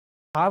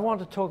I want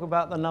to talk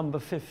about the number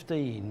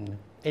 15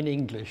 in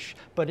English,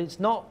 but it's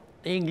not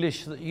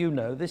English that you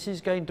know. This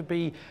is going to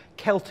be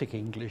Celtic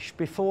English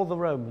before the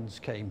Romans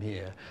came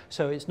here.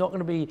 So it's not going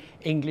to be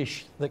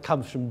English that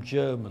comes from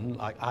German,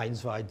 like 1,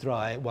 2,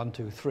 3, 1,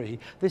 2, 3.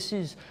 This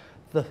is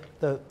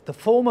the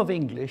form of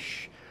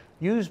English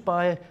used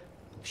by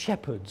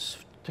shepherds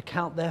to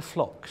count their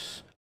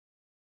flocks.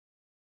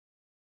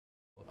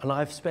 And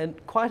I've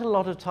spent quite a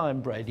lot of time,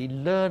 Brady,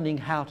 learning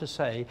how to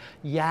say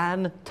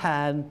yan,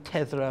 tan,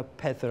 tethera,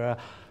 pethera,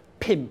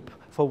 pimp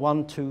for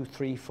 1, 2,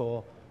 3,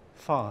 4,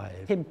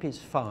 5. Pimp is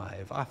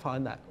 5. I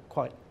find that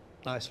quite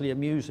nicely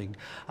amusing.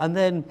 And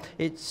then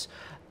it's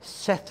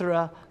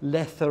cethera,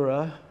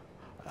 lethera,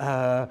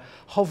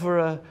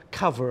 hoverer,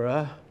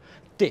 coverer,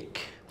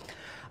 dick.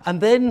 And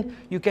then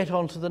you get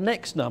on to the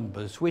next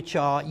numbers, which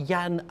are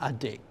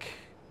yan-a-dick,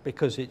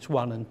 because it's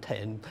 1 and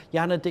 10.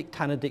 Yanadic,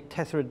 Tanadic,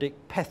 Tetheradic,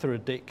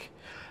 Petheridic,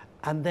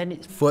 and then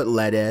it's foot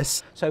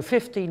lettuce. So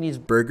 15 is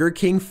Burger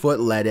King foot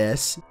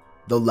lettuce.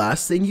 The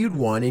last thing you'd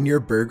want in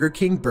your Burger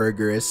King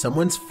burger is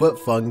someone's foot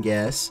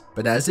fungus,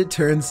 but as it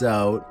turns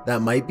out,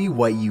 that might be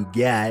what you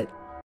get.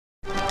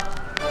 I've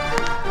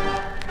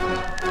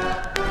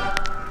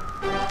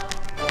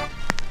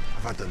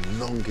had the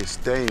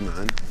longest day,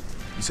 man.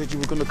 You said you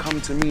were gonna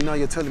come to me, now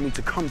you're telling me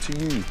to come to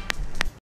you.